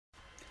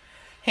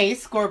Hey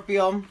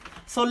Scorpio,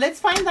 so let's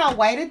find out,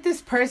 why did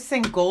this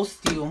person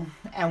ghost you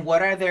and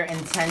what are their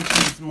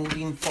intentions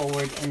moving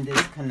forward in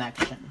this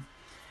connection?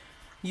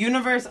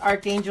 Universe,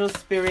 Archangels,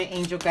 Spirit,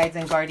 Angel Guides,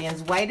 and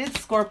Guardians, why did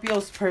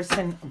Scorpio's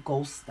person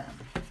ghost them?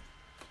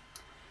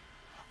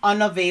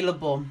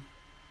 Unavailable.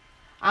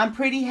 I'm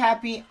pretty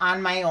happy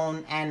on my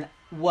own and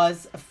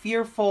was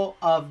fearful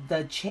of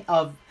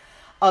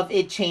of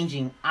it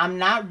changing. I'm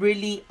not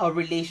really a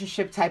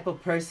relationship type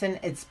of person.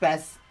 It's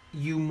best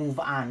you move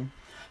on.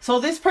 So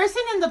this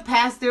person in the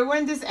past, they were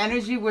in this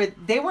energy where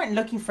they weren't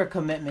looking for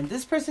commitment.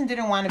 This person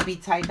didn't want to be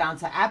tied down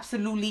to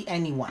absolutely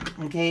anyone,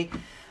 okay?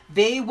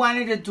 They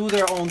wanted to do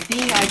their own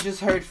thing. I just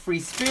heard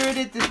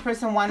free-spirited. This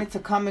person wanted to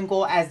come and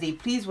go as they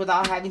please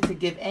without having to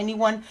give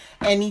anyone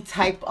any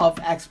type of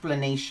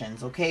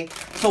explanations, okay?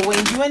 So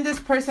when you and this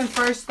person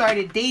first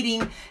started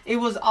dating, it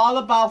was all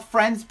about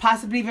friends,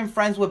 possibly even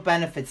friends with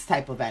benefits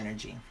type of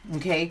energy,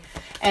 okay?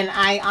 And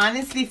I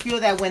honestly feel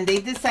that when they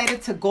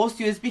decided to ghost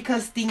you, it's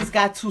because things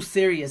got too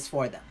serious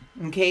for them.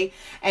 Okay,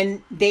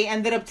 and they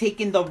ended up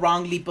taking the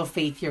wrong leap of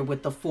faith here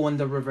with the Fool in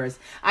the reverse.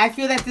 I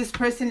feel that this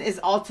person is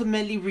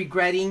ultimately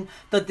regretting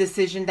the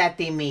decision that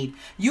they made.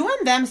 You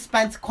and them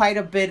spent quite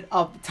a bit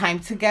of time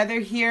together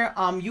here.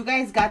 You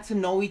guys got to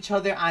know each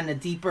other on a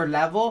deeper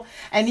level,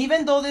 and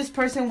even though this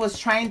person was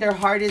trying their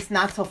hardest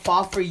not to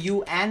fall for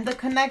you and the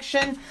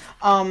connection,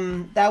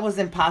 that was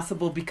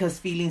impossible because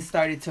feelings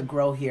started to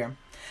grow here.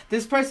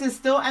 This person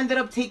still ended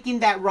up taking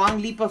that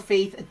wrong leap of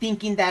faith,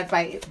 thinking that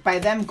by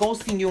them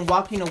ghosting you and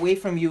walking away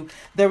from you,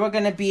 they were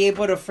going to be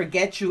able to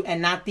forget you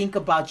and not think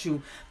about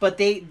you.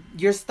 But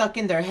you're stuck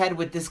in their head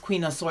with this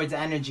Queen of Swords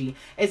energy.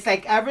 It's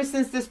like ever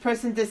since this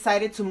person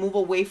decided to move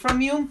away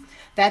from you,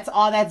 that's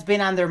all that's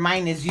been on their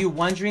mind is you,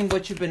 wondering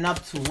what you've been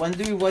up to,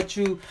 wondering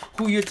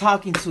who you're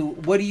talking to.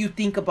 What do you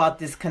think about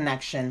this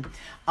connection?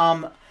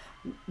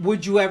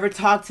 Would you ever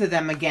talk to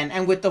them again?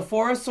 And with the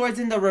Four of Swords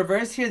in the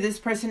reverse here, this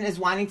person is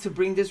wanting to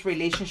bring this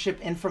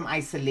relationship in from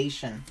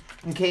isolation.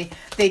 Okay,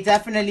 they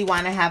definitely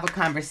want to have a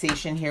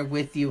conversation here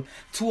with you.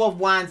 Two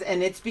of Wands,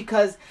 and it's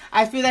because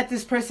I feel that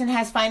this person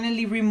has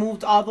finally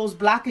removed all those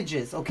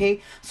blockages. Okay,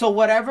 so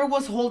whatever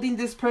was holding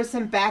this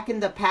person back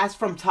in the past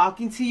from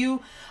talking to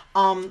you,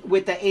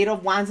 with the Eight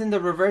of Wands in the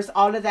reverse,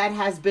 all of that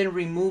has been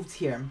removed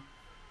here.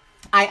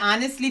 I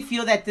honestly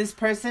feel that this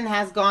person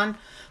has gone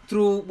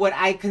through what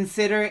I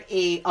consider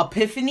a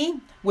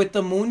epiphany with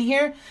the Moon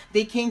here.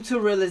 They came to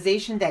a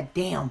realization that,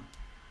 damn,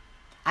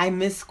 I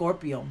miss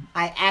Scorpio.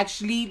 I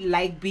actually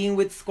like being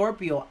with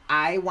Scorpio.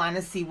 I want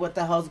to see what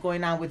the hell's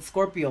going on with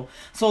Scorpio.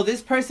 So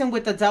this person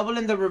with the Devil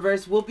in the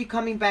reverse will be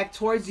coming back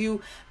towards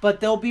you,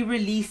 but they'll be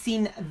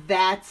releasing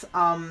that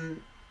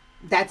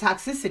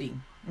toxicity.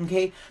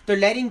 Okay, they're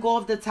letting go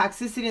of the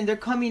toxicity and they're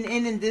coming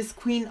in this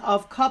Queen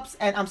of Cups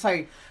and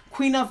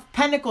Queen of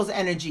Pentacles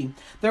energy.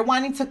 They're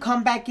wanting to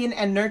come back in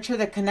and nurture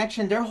the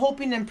connection. They're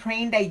hoping and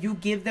praying that you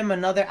give them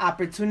another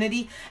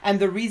opportunity. And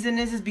the reason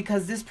is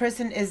because this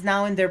person is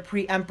now in their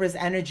pre-Empress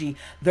energy.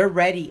 They're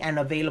ready and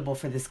available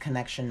for this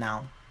connection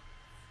now.